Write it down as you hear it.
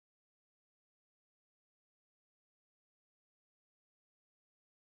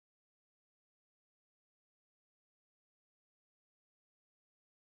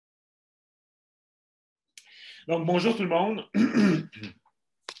Donc, bonjour tout le monde.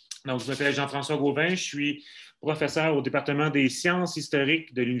 Donc, je m'appelle Jean-François Gauvin, je suis professeur au département des sciences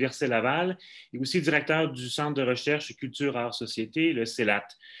historiques de l'Université Laval et aussi directeur du Centre de recherche Culture, Arts, Société, le CELAT.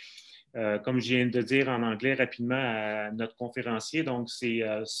 Comme je viens de dire en anglais rapidement à notre conférencier, donc c'est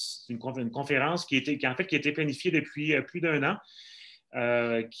une conférence qui a été planifiée depuis plus d'un an,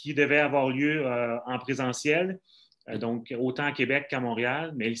 qui devait avoir lieu en présentiel. Donc, autant à Québec qu'à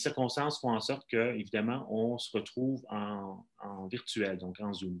Montréal, mais les circonstances font en sorte qu'évidemment, on se retrouve en virtuel, donc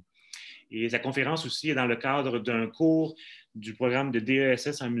en Zoom. Et la conférence aussi est dans le cadre d'un cours du programme de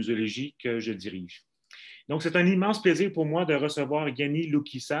DESS en muséologie que je dirige. Donc, c'est un immense plaisir pour moi de recevoir Yanni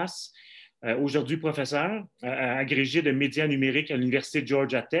Loukissas, aujourd'hui professeur, agrégé de médias numériques à l'Université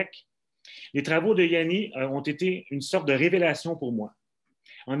Georgia Tech. Les travaux de Yanni ont été une sorte de révélation pour moi.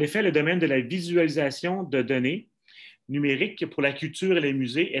 En effet, le domaine de la visualisation de données numériques pour la culture et les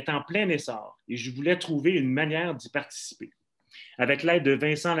musées est en plein essor et je voulais trouver une manière d'y participer. Avec l'aide de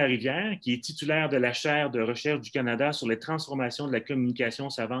Vincent Larivière, qui est titulaire de la chaire de recherche du Canada sur les transformations de la communication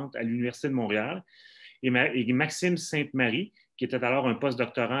savante à l'Université de Montréal, et Maxime Sainte-Marie, qui était alors un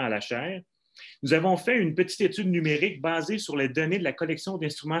postdoctorant à la chaire, nous avons fait une petite étude numérique basée sur les données de la collection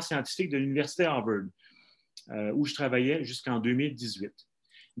d'instruments scientifiques de l'Université Harvard, où je travaillais jusqu'en 2018.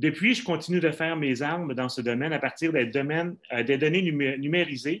 Depuis, je continue de faire mes armes dans ce domaine à partir des données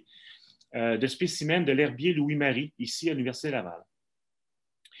numérisées de spécimens de l'herbier Louis-Marie, ici à l'Université Laval.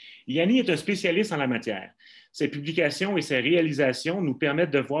 Yanni est un spécialiste en la matière. Ses publications et ses réalisations nous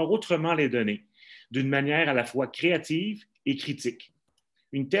permettent de voir autrement les données, d'une manière à la fois créative et critique.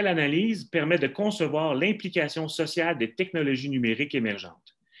 Une telle analyse permet de concevoir l'implication sociale des technologies numériques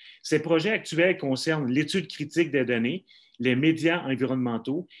émergentes. Ses projets actuels concernent l'étude critique des données, les médias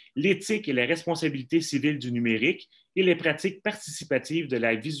environnementaux, l'éthique et la responsabilité civile du numérique et les pratiques participatives de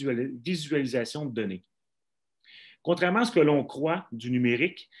la visualisation de données. Contrairement à ce que l'on croit du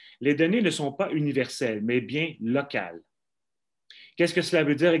numérique, les données ne sont pas universelles, mais bien locales. Qu'est-ce que cela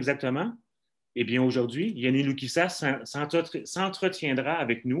veut dire exactement? Eh bien, aujourd'hui, Yanni Loukissas s'entretiendra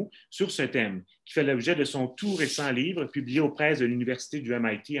avec nous sur ce thème, qui fait l'objet de son tout récent livre publié aux presses de l'Université du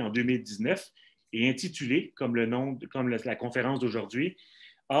MIT en 2019 et intitulé, comme la conférence d'aujourd'hui,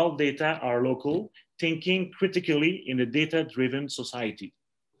 All Data Are Local, Thinking Critically in a Data-Driven Society.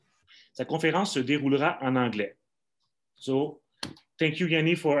 Sa conférence se déroulera en anglais. So, thank you,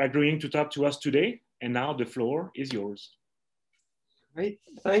 Yanni, for agreeing to talk to us today. And now the floor is yours. Great.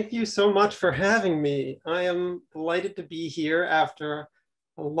 Thank you so much for having me. I am delighted to be here after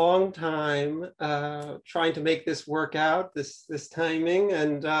a long time trying to make this work out, this timing.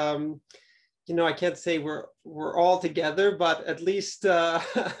 And, you know, I can't say we're all together, but at least,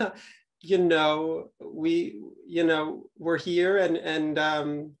 you know, we're here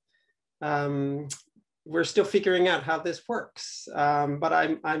and we're still figuring out how this works. But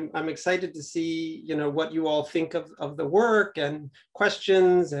I'm excited to see, you know, what you all think of the work and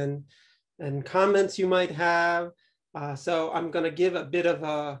questions and comments you might have. So I'm going to give a bit of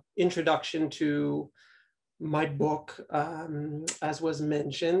an introduction to my book, as was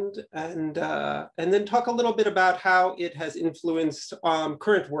mentioned, and then talk a little bit about how it has influenced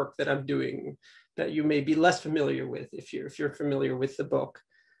current work that I'm doing that you may be less familiar with if you're familiar with the book.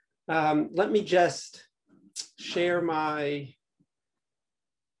 Let me just share my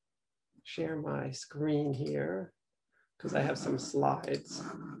screen here because I have some slides.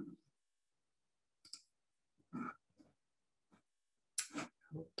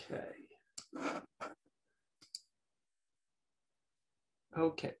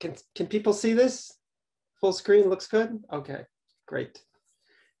 Okay, can people see this? Full screen looks good? Okay, great.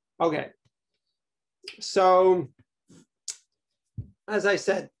 Okay, so as I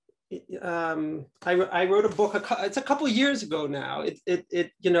said, I wrote a book, it's a couple of years ago now.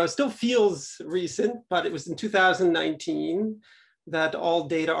 It you know, still feels recent, but it was in 2019 that All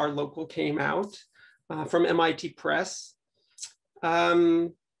Data Are Local came out from MIT Press.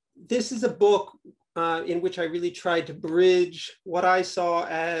 This is a book in which I really tried to bridge what I saw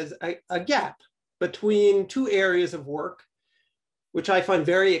as a gap between two areas of work, which I find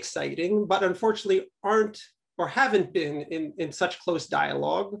very exciting, but unfortunately aren't or haven't been in such close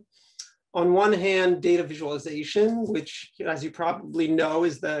dialogue. On one hand, data visualization, which, as you probably know,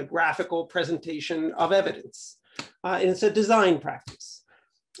 is the graphical presentation of evidence. And it's a design practice.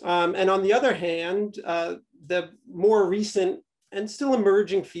 And on the other hand, the more recent and still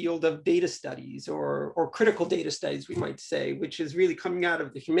emerging field of data studies or critical data studies, we might say, which is really coming out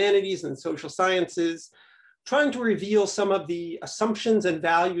of the humanities and social sciences, trying to reveal some of the assumptions and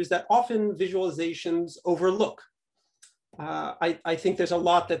values that often visualizations overlook. I think there's a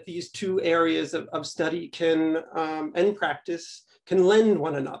lot that these two areas of study can and practice can lend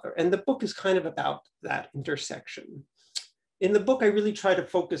one another. And the book is kind of about that intersection. In the book, I really try to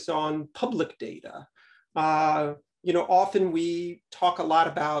focus on public data. Often we talk a lot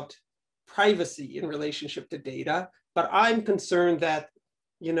about privacy in relationship to data, but I'm concerned that,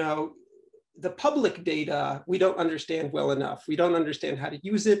 the public data, we don't understand well enough. We don't understand how to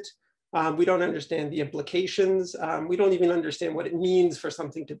use it. We don't understand the implications. We don't even understand what it means for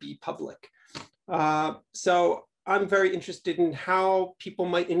something to be public. So I'm very interested in how people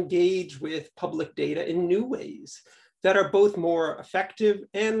might engage with public data in new ways that are both more effective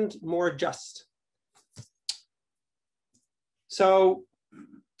and more just. So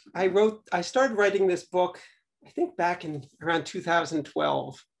I started writing this book, I think back in around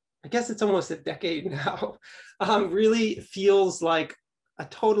 2012. I guess it's almost a decade now. Really feels like a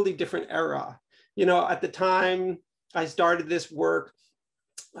totally different era. At the time I started this work,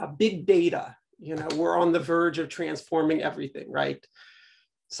 big data, we're on the verge of transforming everything, right?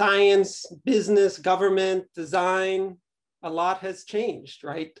 Science, business, government, design, a lot has changed,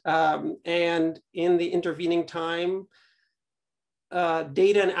 right? And in the intervening time,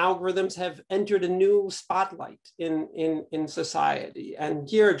 data and algorithms have entered a new spotlight in society. And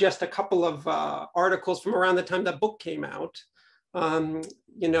here are just a couple of articles from around the time the book came out. And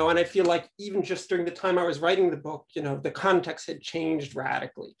I feel like even just during the time I was writing the book, the context had changed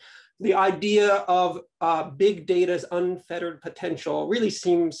radically. The idea of big data's unfettered potential really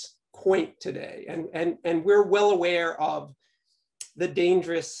seems quaint today. And we're well aware of the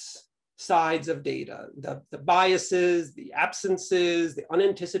dangerous sides of data, the biases, the absences, the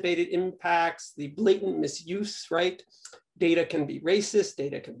unanticipated impacts, the blatant misuse, right? Data can be racist,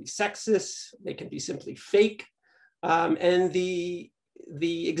 data can be sexist, they can be simply fake. And the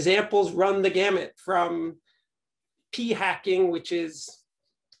examples run the gamut from p-hacking, which is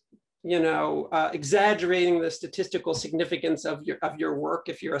exaggerating the statistical significance of your work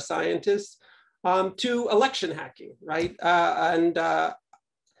if you're a scientist, to election hacking, right?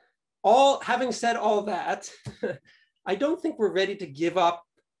 Having said all that, I don't think we're ready to give up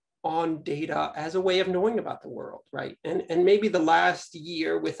on data as a way of knowing about the world, right? And maybe the last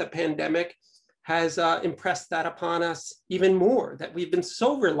year with the pandemic has impressed that upon us even more, that we've been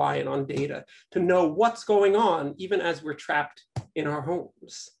so reliant on data to know what's going on, even as we're trapped in our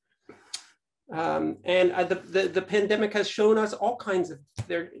homes. The pandemic has shown us all kinds of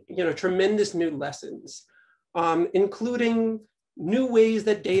tremendous new lessons, including new ways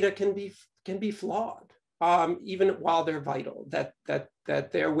that data can be flawed, even while they're vital. That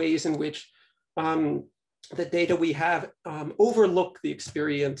there are ways in which the data we have overlook the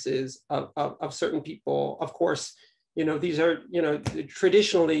experiences of certain people. Of course, these are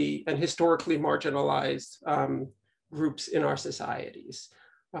traditionally and historically marginalized groups in our societies.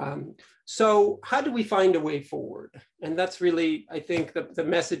 So how do we find a way forward? And that's really, I think, the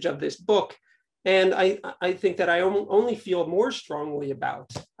message of this book. And I think that I only feel more strongly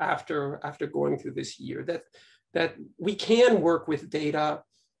about after going through this year that we can work with data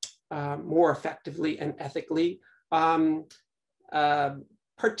more effectively and ethically,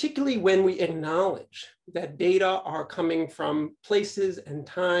 particularly when we acknowledge that data are coming from places and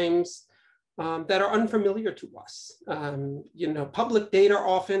times that are unfamiliar to us. Public data are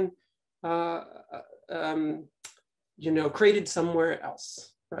often created somewhere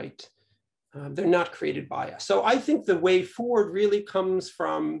else, right? They're not created by us. So I think the way forward really comes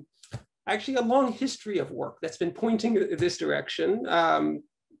from actually a long history of work that's been pointing in this direction,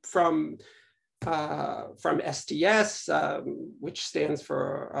 from STS, which stands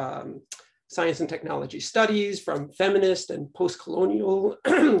for Science and Technology Studies, from feminist and post-colonial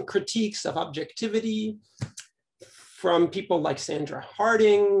critiques of objectivity, from people like Sandra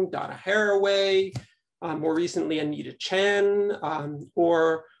Harding, Donna Haraway, more recently Anita Chen,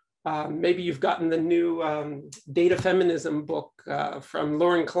 or maybe you've gotten the new data feminism book from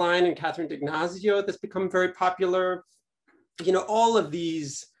Lauren Klein and Catherine D'Ignazio that's become very popular. All of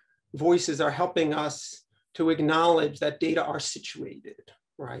these voices are helping us to acknowledge that data are situated,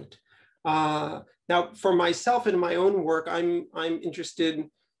 right? Now, for myself in my own work, I'm interested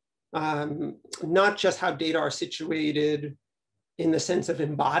not just how data are situated in the sense of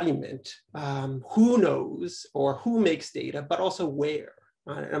embodiment, who knows or who makes data, but also where.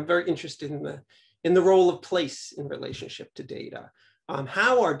 I'm very interested in the role of place in relationship to data.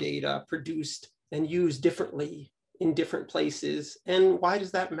 How are data produced and used differently in different places, and why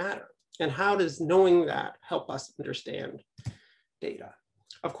does that matter? And how does knowing that help us understand data?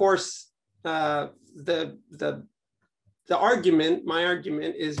 Of course, my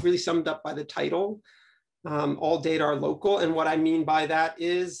argument is really summed up by the title. All data are local. And what I mean by that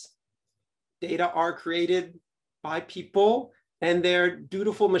is data are created by people, and they're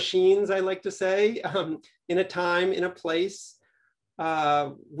dutiful machines, I like to say, in a time, in a place,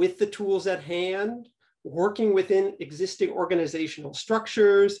 with the tools at hand, working within existing organizational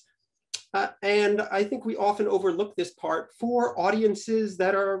structures. And I think we often overlook this part for audiences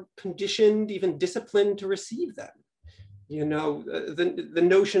that are conditioned, even disciplined to receive them. You know, the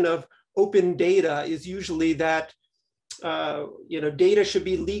notion of open data is usually that, you know, data should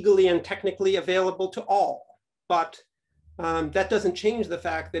be legally and technically available to all. But that doesn't change the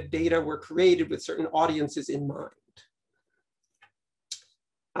fact that data were created with certain audiences in mind.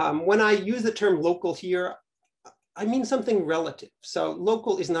 When I use the term local here, I mean something relative. So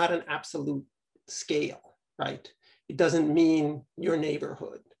local is not an absolute scale, right? It doesn't mean your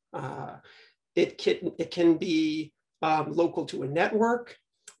neighborhood. It can be local to a network.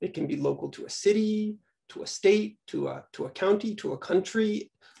 It can be local to a city, to a state, to a county, to a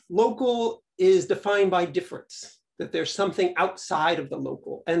country. Local is defined by difference, that there's something outside of the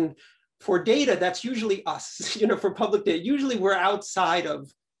local. And for data, that's usually us. You know, for public data, usually we're outside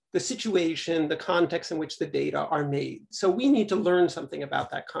of the situation, the context in which the data are made. So we need to learn something about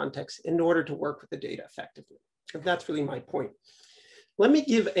that context in order to work with the data effectively. And that's really my point. Let me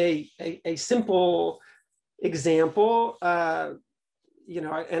give a simple example, you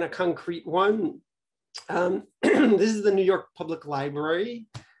know, and a concrete one. This is the New York Public Library.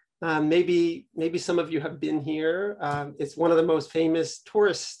 Maybe some of you have been here. It's one of the most famous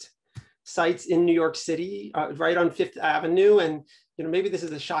tourist sites in New York City, right on Fifth Avenue. And you know, maybe this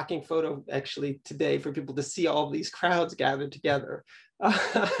is a shocking photo actually today for people to see all these crowds gathered together,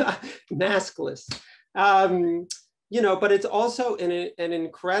 maskless. You know, but it's also an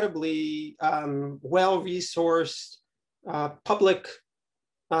incredibly well-resourced public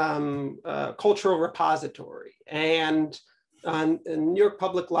cultural repository. And New York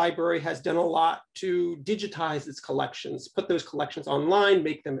Public Library has done a lot to digitize its collections, put those collections online,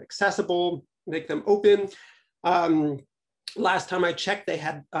 make them accessible, make them open. Last time I checked, they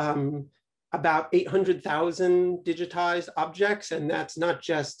had about 800,000 digitized objects, and that's not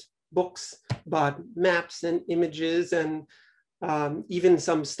just books, but maps and images and even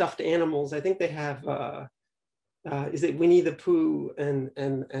some stuffed animals. I think they have, is it Winnie the Pooh and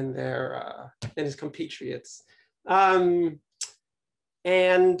his compatriots. I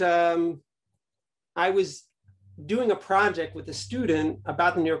was doing a project with a student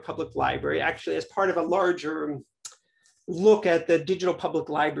about the New York Public Library, actually as part of a larger look at the Digital Public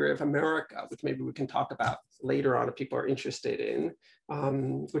Library of America, which maybe we can talk about later on if people are interested in,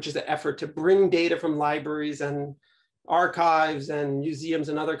 which is the effort to bring data from libraries and archives and museums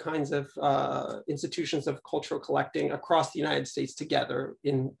and other kinds of institutions of cultural collecting across the United States together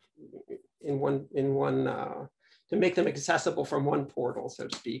in one to make them accessible from one portal, so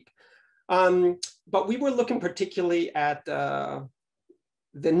to speak. But we were looking particularly at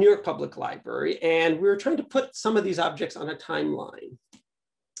the New York Public Library, and we were trying to put some of these objects on a timeline.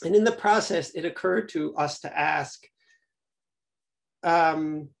 And in the process, it occurred to us to ask,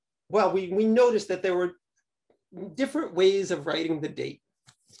 well, we noticed that there were different ways of writing the date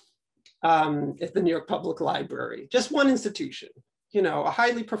at the New York Public Library, just one institution, you know, a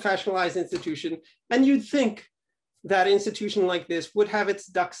highly professionalized institution. And you'd think that an institution like this would have its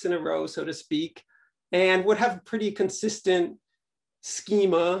ducks in a row, so to speak, and would have a pretty consistent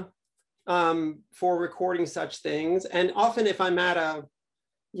schema for recording such things. And often if I'm at a,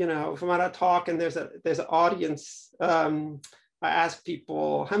 you know, if I'm at a talk and there's an audience, I ask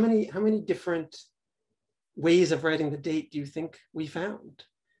people, how many different ways of writing the date do you think we found?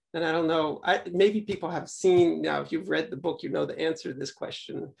 And I don't know, maybe people have seen, now if you've read the book, you know the answer to this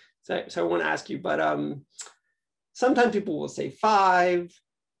question. So I want to ask you, but sometimes people will say 5,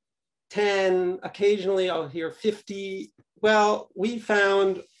 10, occasionally I'll hear 50. Well, we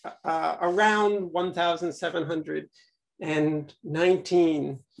found around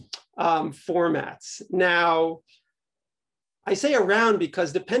 1,719 formats. Now, I say around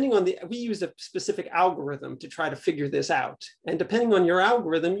because depending on we use a specific algorithm to try to figure this out. And depending on your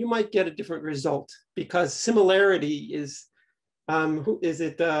algorithm, you might get a different result because similarity is, who is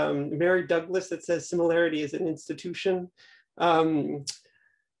it, Mary Douglas that says similarity is an institution?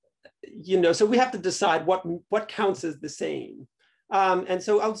 You know, so we have to decide what counts as the same. And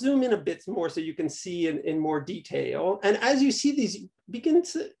so I'll zoom in a bit more so you can see in more detail. And as you see these, begin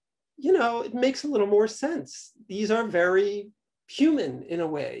to, you know, it makes a little more sense. These are very human in a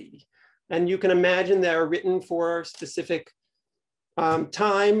way. And you can imagine they're written for specific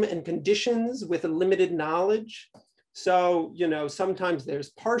time and conditions with a limited knowledge. So, you know, sometimes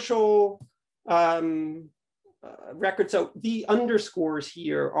there's partial record. So the underscores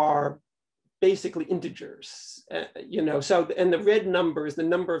here are basically integers, so, and the red number is the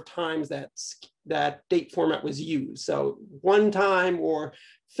number of times that date format was used. So 1 time or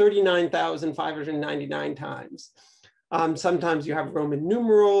 39,599 times. Sometimes you have Roman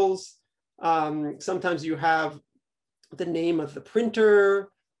numerals. Sometimes you have the name of the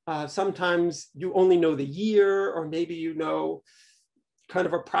printer. Sometimes you only know the year, or maybe you know kind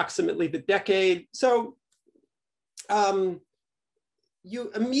of approximately the decade. So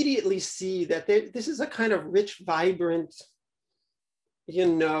you immediately see that this is a kind of rich, vibrant,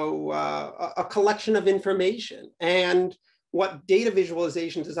 a collection of information. And what data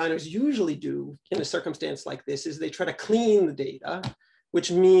visualization designers usually do in a circumstance like this is they try to clean the data, which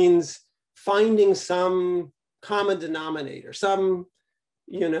means finding some common denominator, some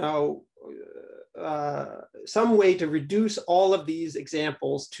way to reduce all of these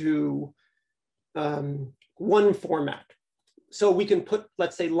examples to one format. So we can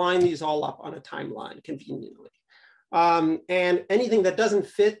let's say, line these all up on a timeline conveniently. And anything that doesn't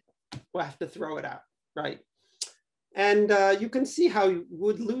fit, we'll have to throw it out, right? And you can see how you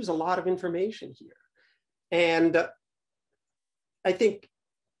would lose a lot of information here. And I think,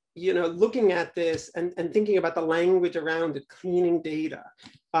 looking at this and thinking about the language around it, cleaning data,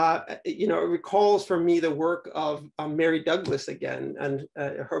 it recalls for me the work of Mary Douglas again, and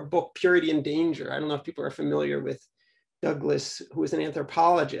her book, Purity and Danger. I don't know if people are familiar with Douglas, who was an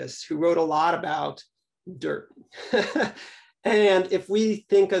anthropologist, who wrote a lot about dirt. And if we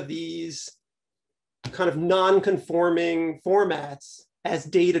think of these kind of non-conforming formats as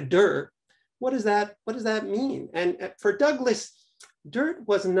data dirt, what does that mean? And for Douglas, dirt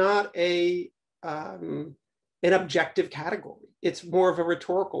was not an objective category. It's more of a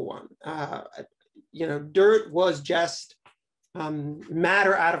rhetorical one. Dirt was just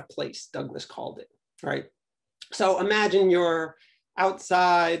matter out of place, Douglas called it, right? So imagine you're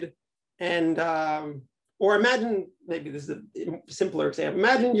outside and, or imagine, maybe this is a simpler example.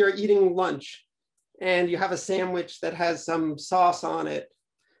 Imagine you're eating lunch and you have a sandwich that has some sauce on it.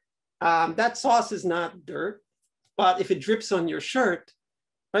 That sauce is not dirt, but if it drips on your shirt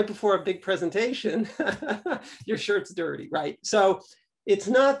right before a big presentation, your shirt's dirty, right? So it's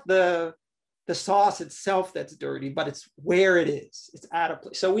not the sauce itself that's dirty, but it's where it is. It's out of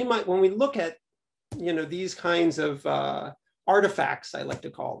place. So we might, when we look at these kinds of artifacts, I like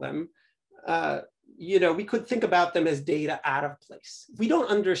to call them, we could think about them as data out of place. We don't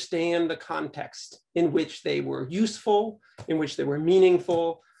understand the context in which they were useful, in which they were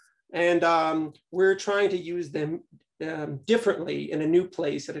meaningful, and we're trying to use them differently in a new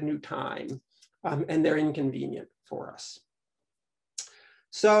place at a new time, and they're inconvenient for us.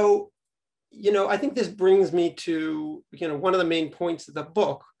 So, I think this brings me to, one of the main points of the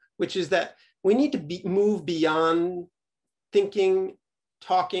book, which is that we need to move beyond thinking,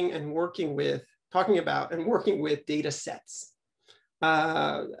 talking about and working with data sets.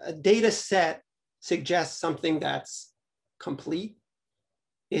 A data set suggests something that's complete,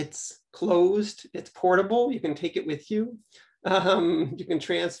 it's closed, it's portable, you can take it with you, you can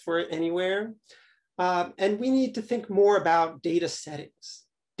transfer it anywhere. And we need to think more about data settings.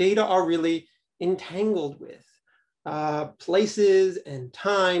 Data are really entangled with places and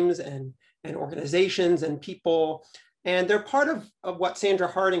times and organizations and people. And they're part of what Sandra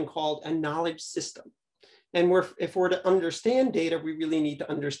Harding called a knowledge system. And if we're to understand data, we really need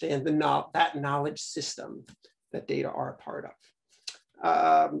to understand that knowledge system that data are a part of.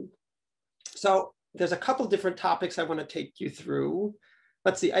 So there's a couple different topics I want to take you through.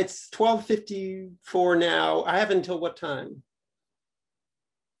 Let's see, it's 12:54 now. I have until what time?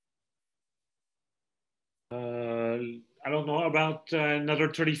 I don't know, about another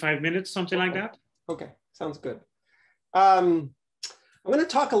 35 minutes, something like that. Okay, sounds good. I'm going to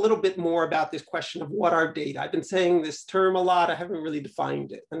talk a little bit more about this question of what are data. I've been saying this term a lot. I haven't really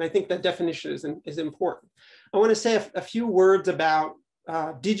defined it. And I think that definition is important. I want to say a few words about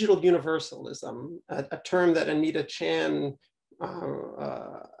digital universalism, a term that Anita Chan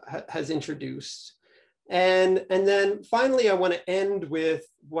has introduced. And then finally, I want to end with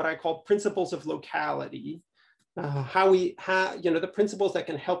what I call principles of locality, the principles that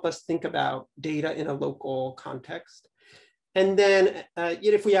can help us think about data in a local context. And then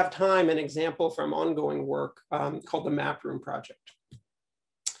if we have time, an example from ongoing work called the Map Room Project.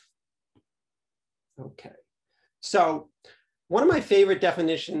 Okay, so one of my favorite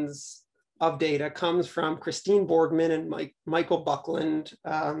definitions of data comes from Christine Borgman and Michael Buckland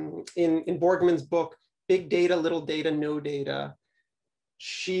in Borgman's book, Big Data, Little Data, No Data.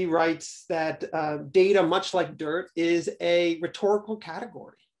 She writes that data, much like dirt, is a rhetorical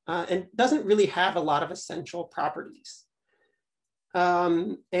category. and doesn't really have a lot of essential properties.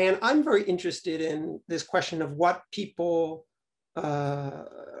 And I'm very interested in this question of what people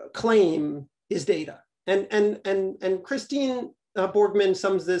claim is data. And Christine Borgman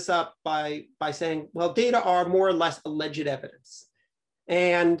sums this up by saying, well, data are more or less alleged evidence.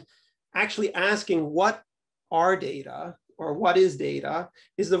 And actually asking what are data or what is data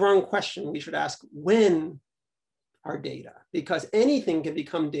is the wrong question. We should ask, when are data? Because anything can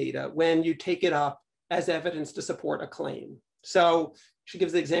become data when you take it up as evidence to support a claim. So she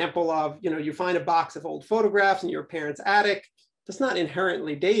gives the example of, you find a box of old photographs in your parents' attic. That's not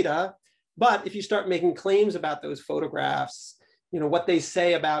inherently data, but if you start making claims about those photographs, what they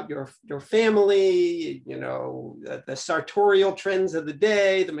say about your family, the sartorial trends of the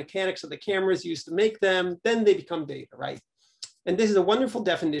day, the mechanics of the cameras used to make them, then they become data, right? And this is a wonderful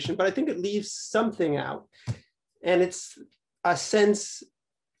definition, but I think it leaves something out. And it's our sense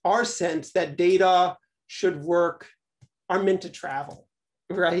that data should work, are meant to travel,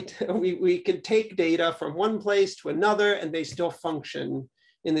 right? We could take data from one place to another and they still function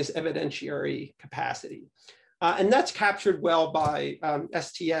in this evidentiary capacity. And that's captured well by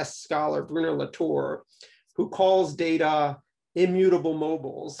STS scholar Bruno Latour, who calls data immutable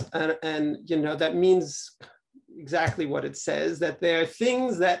mobiles. And that means exactly what it says, that there are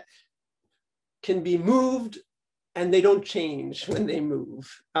things that can be moved and they don't change when they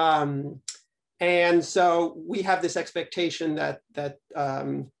move. And so we have this expectation that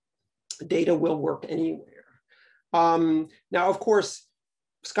data will work anywhere. Now, of course,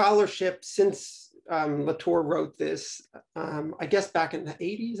 scholarship since Latour wrote this, I guess back in the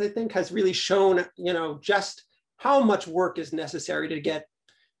 80s, I think, has really shown, just how much work is necessary to get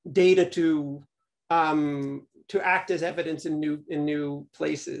data to act as evidence in new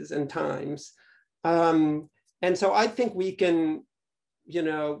places and times. And so I think we can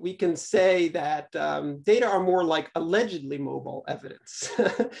say that data are more like allegedly mobile evidence.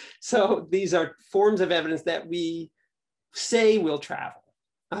 So these are forms of evidence that we say will travel.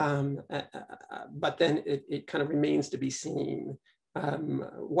 But then it kind of remains to be seen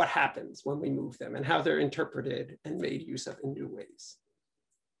what happens when we move them and how they're interpreted and made use of in new ways.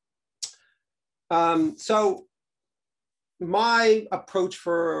 So my approach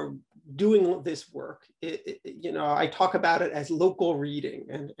for doing this work, I talk about it as local reading,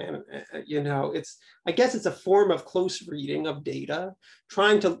 and I guess it's a form of close reading of data,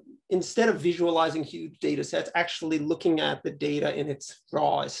 trying to, instead of visualizing huge data sets, actually looking at the data in its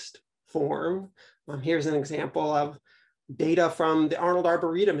rawest form. Here's an example of data from the Arnold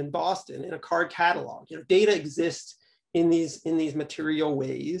Arboretum in Boston in a card catalog. Data exists in these material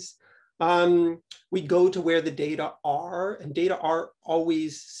ways. We go to where the data are, and data are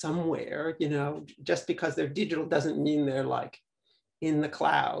always somewhere. Just because they're digital doesn't mean they're like in the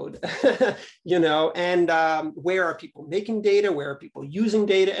cloud. And where are people making data? Where are people using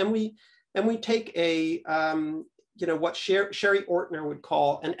data? And we take a what Sherry Ortner would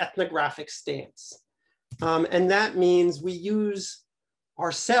call an ethnographic stance, and that means we use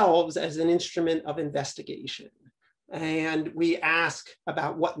ourselves as an instrument of investigation. And we ask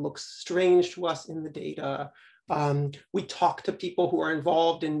about what looks strange to us in the data. We talk to people who are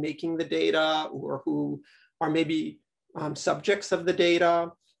involved in making the data or who are maybe subjects of the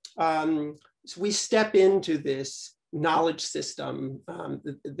data. So we step into this knowledge system,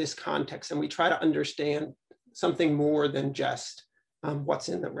 this context, and we try to understand something more than just what's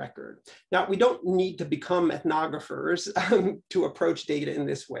in the record. Now, we don't need to become ethnographers to approach data in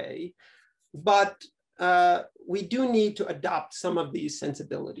this way, but we do need to adopt some of these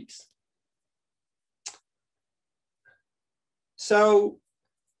sensibilities. So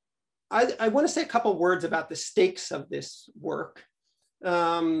I want to say a couple words about the stakes of this work,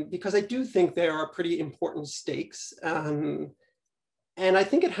 because I do think there are pretty important stakes. And I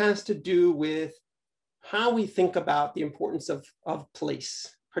think it has to do with how we think about the importance of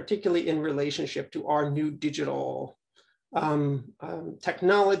place, particularly in relationship to our new digital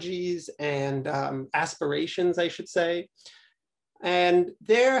technologies and aspirations, I should say. And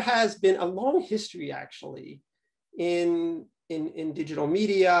there has been a long history, actually, in digital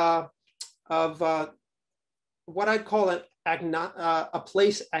media of what I'd call a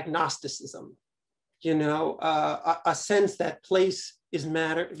place agnosticism. A sense that place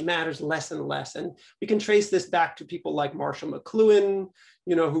matters less and less. And we can trace this back to people like Marshall McLuhan,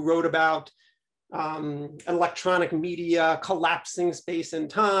 who wrote about electronic media collapsing space and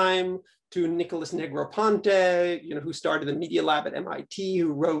time, to Nicholas Negroponte, who started the Media Lab at MIT,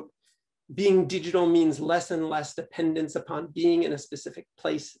 who wrote, "Being digital means less and less dependence upon being in a specific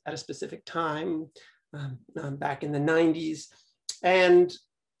place at a specific time," back in the 90s. And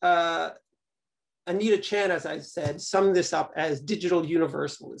Anita Chan, as I said, summed this up as digital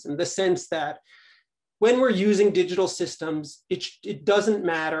universalism, the sense that when we're using digital systems, it doesn't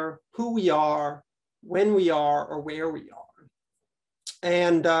matter who we are, when we are, or where we are.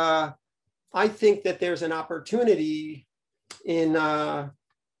 And I think that there's an opportunity in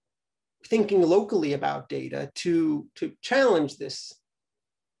thinking locally about data to challenge this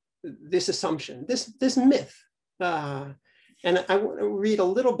assumption, this myth. And I want to read a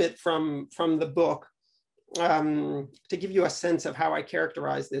little bit from the book to give you a sense of how I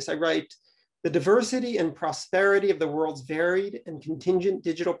characterize this. I write, the diversity and prosperity of the world's varied and contingent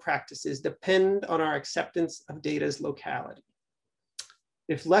digital practices depend on our acceptance of data's locality.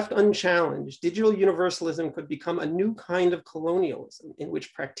 If left unchallenged, digital universalism could become a new kind of colonialism in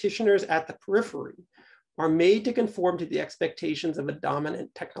which practitioners at the periphery are made to conform to the expectations of a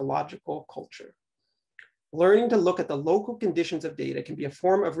dominant technological culture. Learning to look at the local conditions of data can be a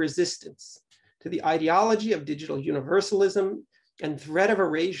form of resistance to the ideology of digital universalism and threat of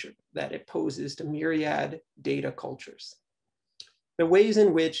erasure that it poses to myriad data cultures. The ways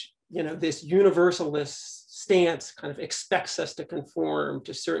in which, this universalist stance kind of expects us to conform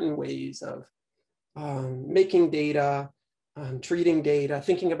to certain ways of making data, treating data,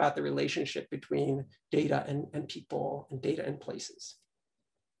 thinking about the relationship between data and people and data and places.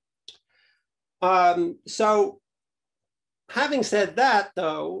 So having said that,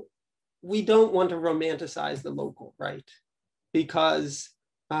 though, we don't want to romanticize the local, right? Because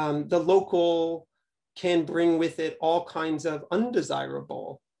the local can bring with it all kinds of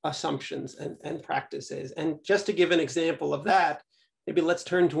undesirable assumptions and practices. And just to give an example of that, maybe let's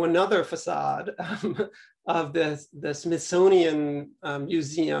turn to another facade of the Smithsonian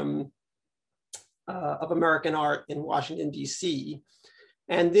Museum of American Art in Washington, DC.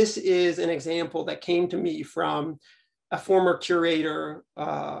 And this is an example that came to me from a former curator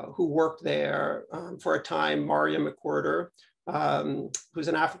who worked there for a time, Maria McWhorter, who's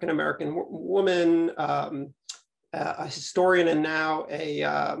an African-American woman, a historian and now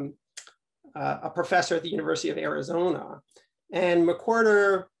a professor at the University of Arizona. And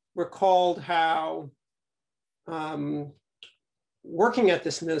McWhorter recalled how working at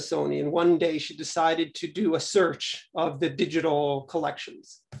the Smithsonian, one day she decided to do a search of the digital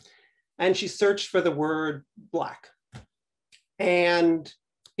collections. And she searched for the word Black. And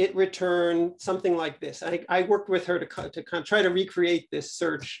it returned something like this. I worked with her to kind of try to recreate this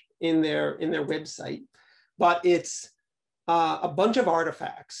search in their website, but it's a bunch of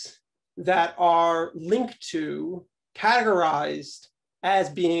artifacts that are linked to, categorized as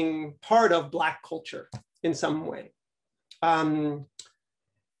being part of Black culture in some way. And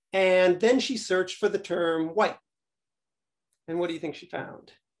then she searched for the term white. And what do you think she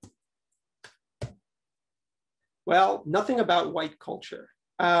found? Well, nothing about white culture.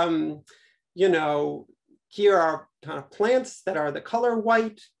 Here are kind of plants that are the color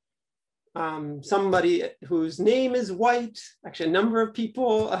white. Somebody whose name is white, actually a number of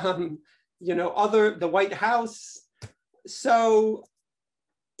people, the White House. So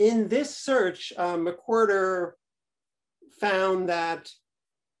in this search, McWhorter found that,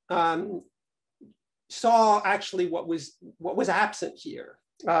 saw actually what was absent here.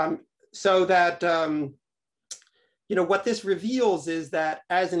 So that, what this reveals is that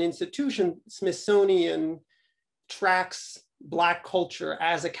as an institution, Smithsonian tracks Black culture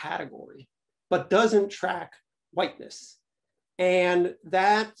as a category, but doesn't track whiteness. And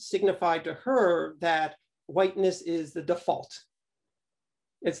that signified to her that whiteness is the default.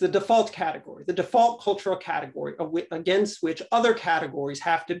 It's the default category, the default cultural category against which other categories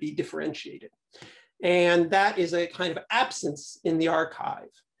have to be differentiated. And that is a kind of absence in the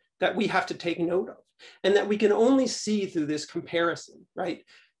archive that we have to take note of, and that we can only see through this comparison, right?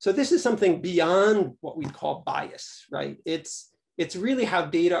 So this is something beyond what we call bias, right? It's really how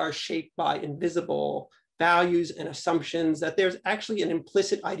data are shaped by invisible values and assumptions, that there's actually an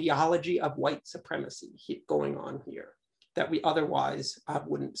implicit ideology of white supremacy going on here that we otherwise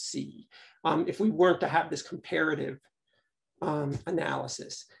wouldn't see if we weren't to have this comparative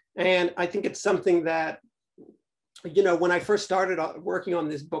analysis. And I think it's something that, when I first started working on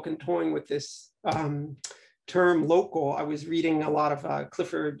this book and toying with this term local, I was reading a lot of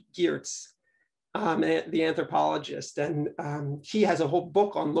Clifford Geertz, the anthropologist, and he has a whole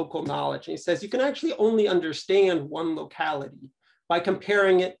book on local knowledge. And he says you can actually only understand one locality by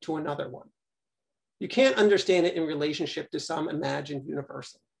comparing it to another one. You can't understand it in relationship to some imagined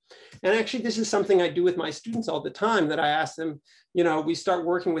universal. And actually, this is something I do with my students all the time, that I ask them, we start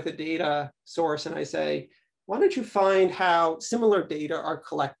working with a data source and I say, why don't you find how similar data are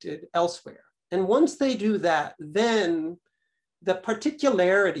collected elsewhere? And once they do that, then the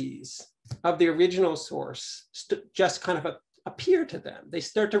particularities of the original source just kind of appear to them. They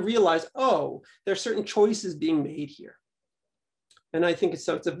start to realize, oh, there are certain choices being made here. And I think it's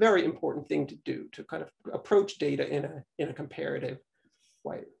a very important thing to do, to kind of approach data in a comparative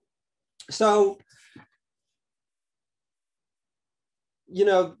way. So, you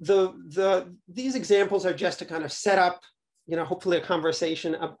know, these examples are just to kind of set up, you know, hopefully a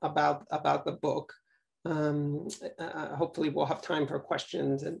conversation about the book. Hopefully we'll have time for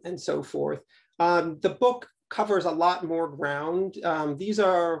questions and so forth. The book covers a lot more ground. These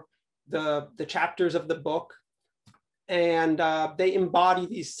are the chapters of the book, and they embody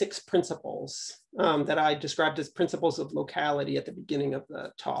these 6 principles that I described as principles of locality at the beginning of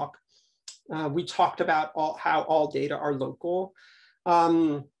the talk. We talked about how all data are local.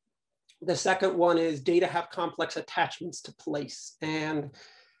 The second one is data have complex attachments to place. And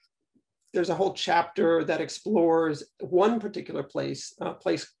there's a whole chapter that explores one particular place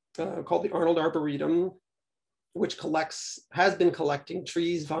called the Arnold Arboretum, which has been collecting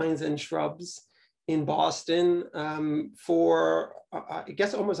trees, vines, and shrubs in Boston for, I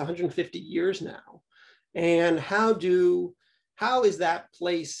guess, almost 150 years now. And how is that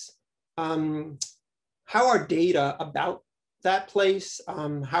place, how are data about that place?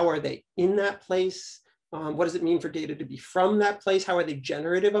 How are they in that place? What does it mean for data to be from that place? How are they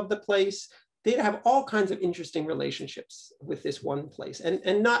generative of the place? Data have all kinds of interesting relationships with this one place,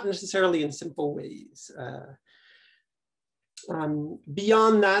 and not necessarily in simple ways.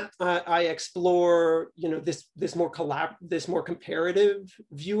 Beyond that, I explore, you know, this more comparative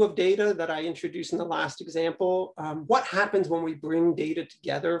view of data that I introduced in the last example. What happens when we bring data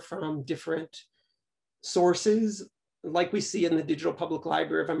together from different sources, like we see in the Digital Public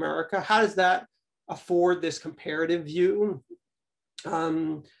Library of America? How does that afford this comparative view?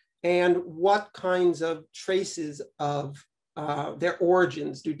 And what kinds of traces of their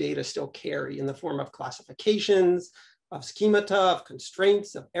origins do data still carry in the form of classifications, of schemata, of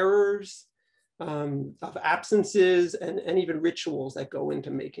constraints, of errors, of absences, and even rituals that go into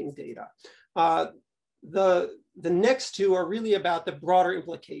making data. The next 2 are really about the broader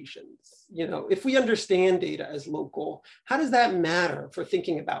implications. You know, if we understand data as local, how does that matter for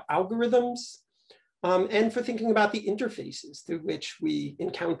thinking about algorithms and for thinking about the interfaces through which we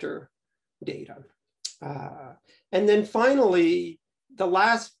encounter data? And then finally, the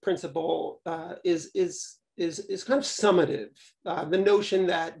last principle is kind of summative, the notion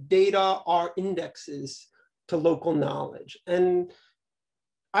that data are indexes to local knowledge. And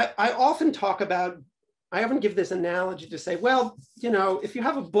I often give this analogy to say, well, you know, if you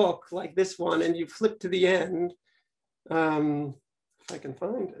have a book like this one and you flip to the end, if I can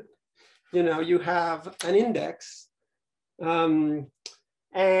find it, you know, you have an index, and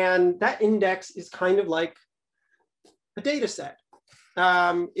that index is kind of like a data set.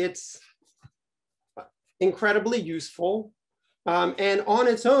 It's incredibly useful. And on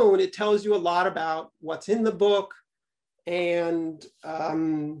its own, it tells you a lot about what's in the book, and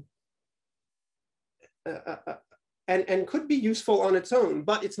could be useful on its own,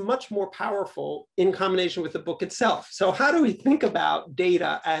 but it's much more powerful in combination with the book itself. So how do we think about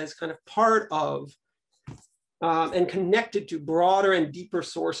data as kind of part of and connected to broader and deeper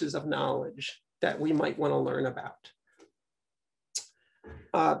sources of knowledge that we might want to learn about?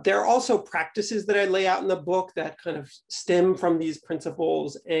 There are also practices that I lay out in the book that kind of stem from these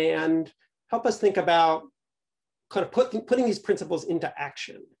principles and help us think about kind of putting these principles into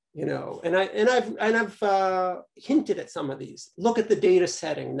action. You know, and I've hinted at some of these. Look at the data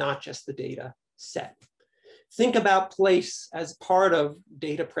setting, not just the data set. Think about place as part of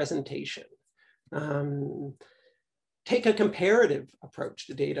data presentation. Take a comparative approach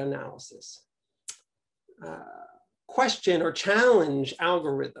to data analysis. Question or challenge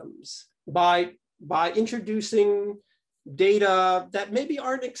algorithms by introducing data that maybe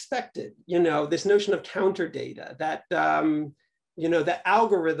aren't expected. You know, this notion of counter data, that you know, that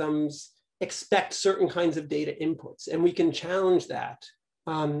algorithms expect certain kinds of data inputs, and we can challenge that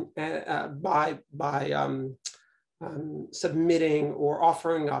by submitting or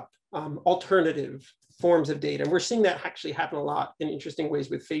offering up alternative forms of data. And we're seeing that actually happen a lot in interesting ways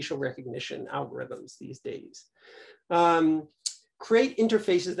with facial recognition algorithms these days. Create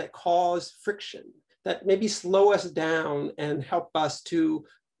interfaces that cause friction, that maybe slow us down and help us to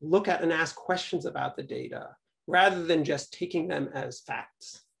look at and ask questions about the data, rather than just taking them as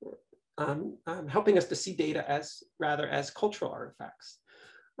facts, helping us to see data as cultural artifacts.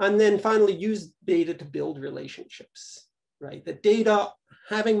 And then finally, use data to build relationships, right? The data,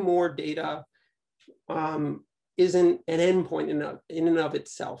 having more data isn't an endpoint in and of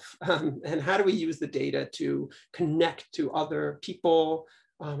itself. And how do we use the data to connect to other people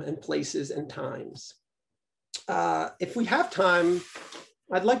and places and times? If we have time,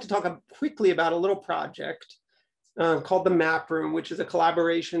 I'd like to talk quickly about a little project called the Map Room, which is a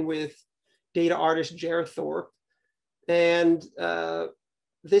collaboration with data artist Jer Thorpe. And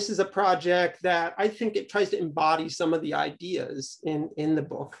this is a project that I think it tries to embody some of the ideas in the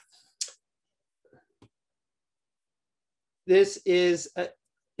book. This is,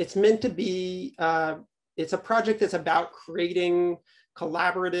 it's meant to be, it's a project that's about creating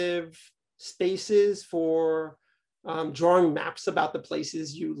collaborative spaces for drawing maps about the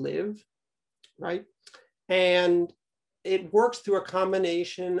places you live, right? And it works through a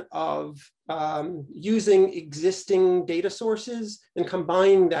combination of using existing data sources and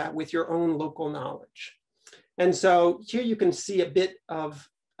combining that with your own local knowledge. And so here you can see a bit of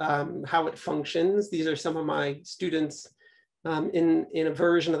how it functions. These are some of my students in a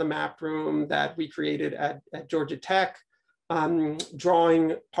version of the Map Room that we created at Georgia Tech,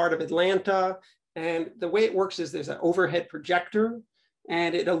 drawing part of Atlanta. And the way it works is there's an overhead projector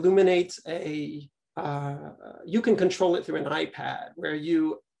and it illuminates a, you can control it through an iPad where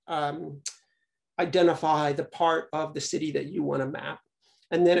you identify the part of the city that you want to map.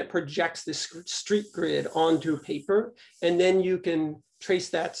 And then it projects this street grid onto paper. And then you can trace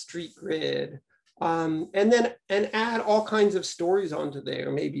that street grid and add all kinds of stories onto there,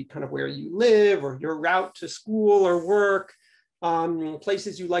 maybe kind of where you live or your route to school or work,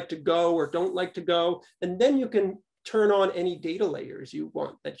 places you like to go or don't like to go. And then you can turn on any data layers you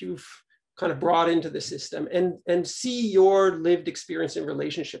want that you've kind of brought into the system and see your lived experience in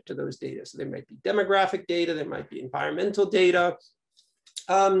relationship to those data. So there might be demographic data, there might be environmental data.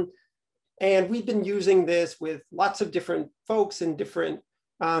 And we've been using this with lots of different folks in different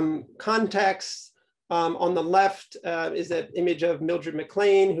contexts. On the left is an image of Mildred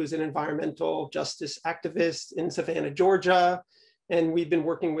McLean, who's an environmental justice activist in Savannah, Georgia. And we've been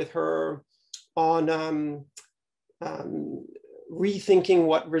working with her on rethinking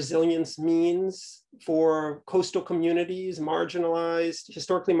what resilience means for coastal communities, marginalized,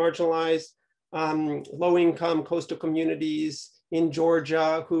 historically marginalized, low-income coastal communities in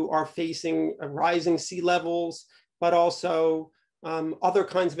Georgia who are facing rising sea levels, but also other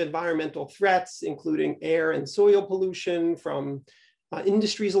kinds of environmental threats, including air and soil pollution from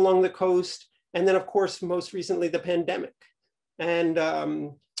industries along the coast. And then, of course, most recently, the pandemic. And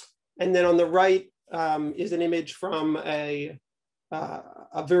then on the right is an image from a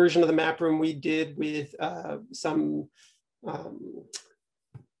version of the Map Room we did with some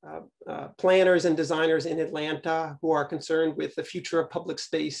planners and designers in Atlanta who are concerned with the future of public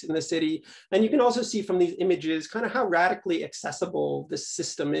space in the city. And you can also see from these images kind of how radically accessible this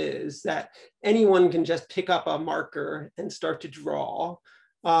system is, that anyone can just pick up a marker and start to draw.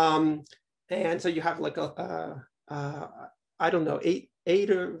 And so you have like I don't know,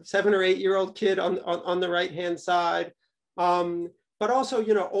 7 or 8 year old kid on the right-hand side. But also,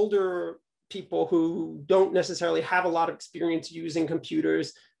 you know, older people who don't necessarily have a lot of experience using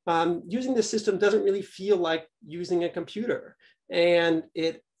computers. Using the system doesn't really feel like using a computer. And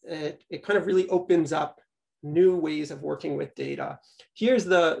it kind of really opens up new ways of working with data. Here's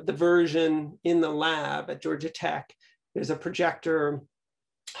the version in the lab at Georgia Tech. There's a projector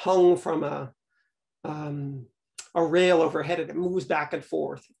hung from a rail overhead and it moves back and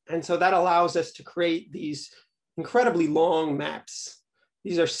forth. And so that allows us to create these incredibly long maps.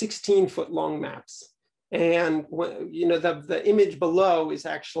 These are 16-foot long maps. And you know, the image below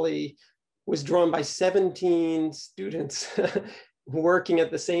was drawn by 17 students working at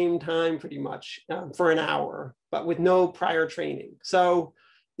the same time pretty much for an hour, but with no prior training. So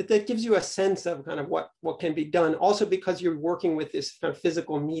that gives you a sense of kind of what can be done. Also, because you're working with this kind of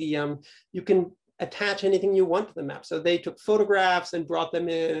physical medium, you can attach anything you want to the map. So they took photographs and brought them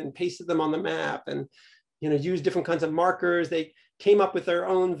in and pasted them on the map and, you know, used different kinds of markers. They came up with their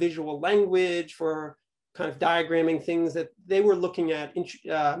own visual language for kind of diagramming things that they were looking at,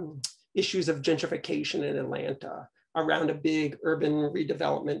 issues of gentrification in Atlanta around a big urban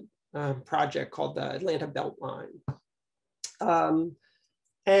redevelopment project called the Atlanta Beltline.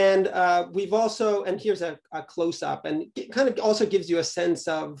 We've also, and here's a close-up, and it kind of also gives you a sense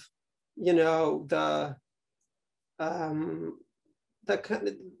of, you know, the kind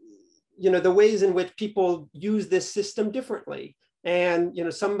of, you know, the ways in which people use this system differently. And, you know,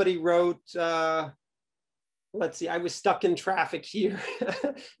 somebody wrote, let's see, I was stuck in traffic here.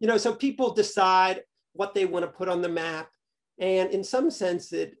 You know, so people decide what they want to put on the map. And in some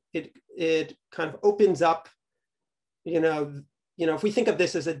sense, it kind of opens up, you know, if we think of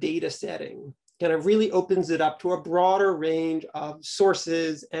this as a data setting, kind of really opens it up to a broader range of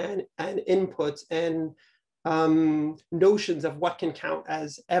sources and inputs and notions of what can count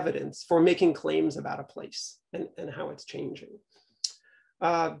as evidence for making claims about a place and how it's changing.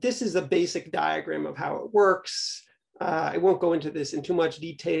 This is a basic diagram of how it works. I won't go into this in too much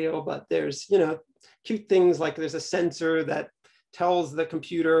detail, but there's, you know, cute things like there's a sensor that tells the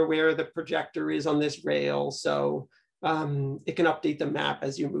computer where the projector is on this rail. So it can update the map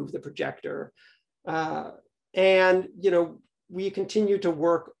as you move the projector. And, you know, we continue to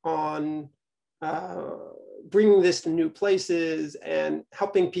work on bringing this to new places and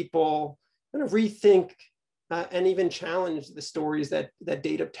helping people kind of rethink and even challenge the stories that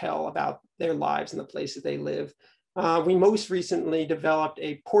data tell about their lives and the places they live. We most recently developed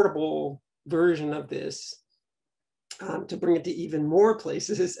a portable version of this to bring it to even more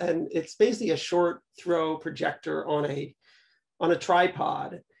places. And it's basically a short throw projector on a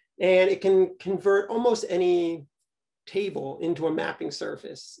tripod. And it can convert almost any table into a mapping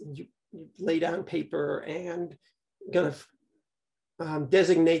surface. You lay down paper and kind of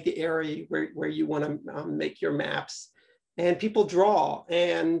designate the area where you want to make your maps. And people draw.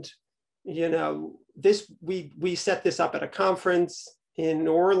 And, you know, this we set this up at a conference in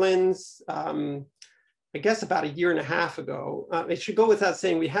New Orleans, I guess about a year and a half ago. It should go without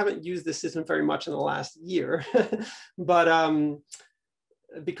saying we haven't used this system very much in the last year, but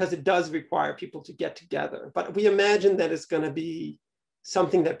because it does require people to get together. But we imagine that it's going to be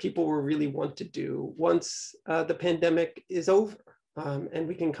something that people will really want to do once the pandemic is over, and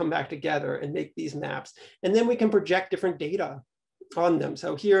we can come back together and make these maps. And then we can project different data on them.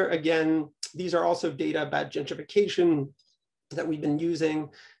 So here again, these are also data about gentrification that we've been using.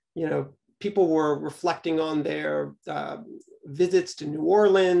 You know, people were reflecting on their visits to New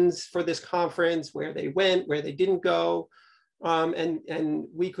Orleans for this conference, where they went, where they didn't go. And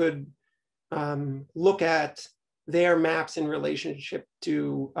we could look at their maps in relationship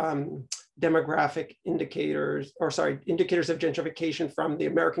to demographic indicators, or sorry, indicators of gentrification from the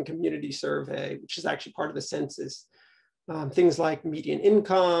American Community Survey, which is actually part of the census. Things like median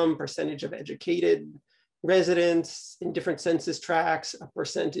income, percentage of educated residents in different census tracts, a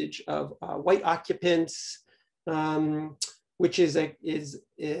percentage of white occupants, which is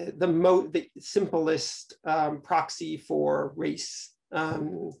the simplest proxy for race.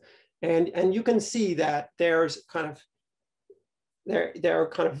 And you can see that there's kind of, there are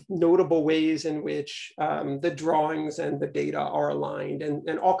kind of notable ways in which the drawings and the data are aligned,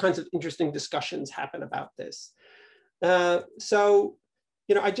 and all kinds of interesting discussions happen about this. So,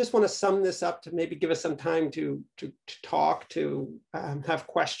 you know, I just want to sum this up to maybe give us some time to talk, to have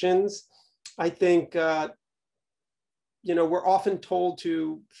questions. I think, you know, we're often told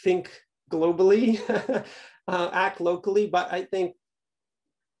to think globally, act locally, but I think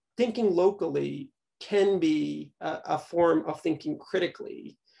thinking locally can be a form of thinking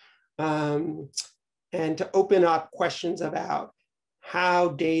critically, and to open up questions about how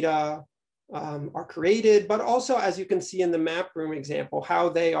data are created, but also, as you can see in the map room example, how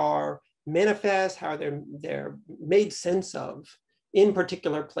they are manifest, how they're made sense of in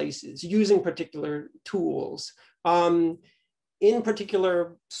particular places, using particular tools, in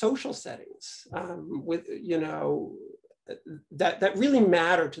particular social settings, with, you know, that really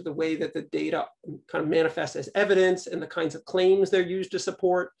matter to the way that the data kind of manifests as evidence and the kinds of claims they're used to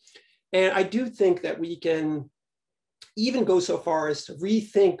support. And I do think that we can even go so far as to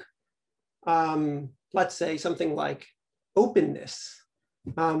rethink, let's say, something like openness,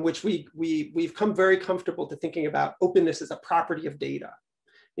 which we've come very comfortable to thinking about openness as a property of data.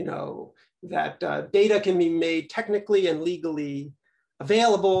 You know, that data can be made technically and legally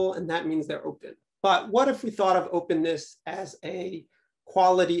available, and that means they're open. But what if we thought of openness as a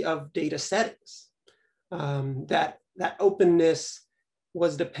quality of data settings? That openness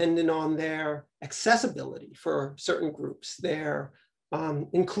was dependent on their accessibility for certain groups, their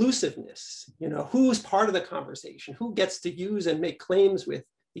inclusiveness, you know, who's part of the conversation, who gets to use and make claims with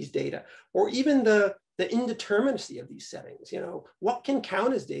these data, or even the indeterminacy of these settings, you know, what can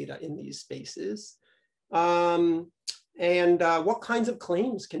count as data in these spaces, and what kinds of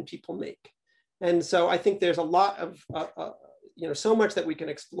claims can people make? And so I think there's a lot of, you know, so much that we can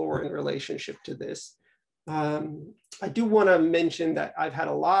explore in relationship to this. I do want to mention that I've had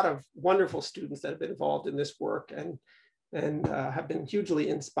a lot of wonderful students that have been involved in this work and have been hugely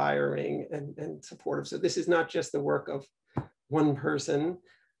inspiring and supportive. So this is not just the work of one person.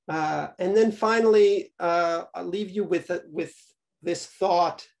 And then finally, I'll leave you with this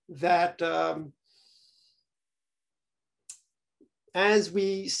thought that as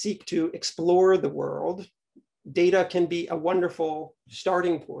we seek to explore the world, data can be a wonderful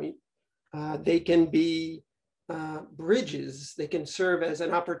starting point. They can be bridges. They can serve as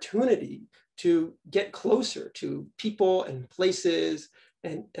an opportunity to get closer to people and places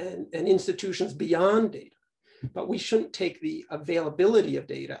and institutions beyond data. But we shouldn't take the availability of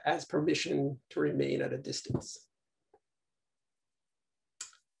data as permission to remain at a distance.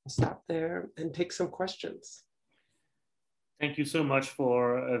 I'll stop there and take some questions. Thank you so much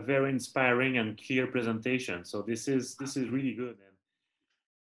for a very inspiring and clear presentation. So this is really good.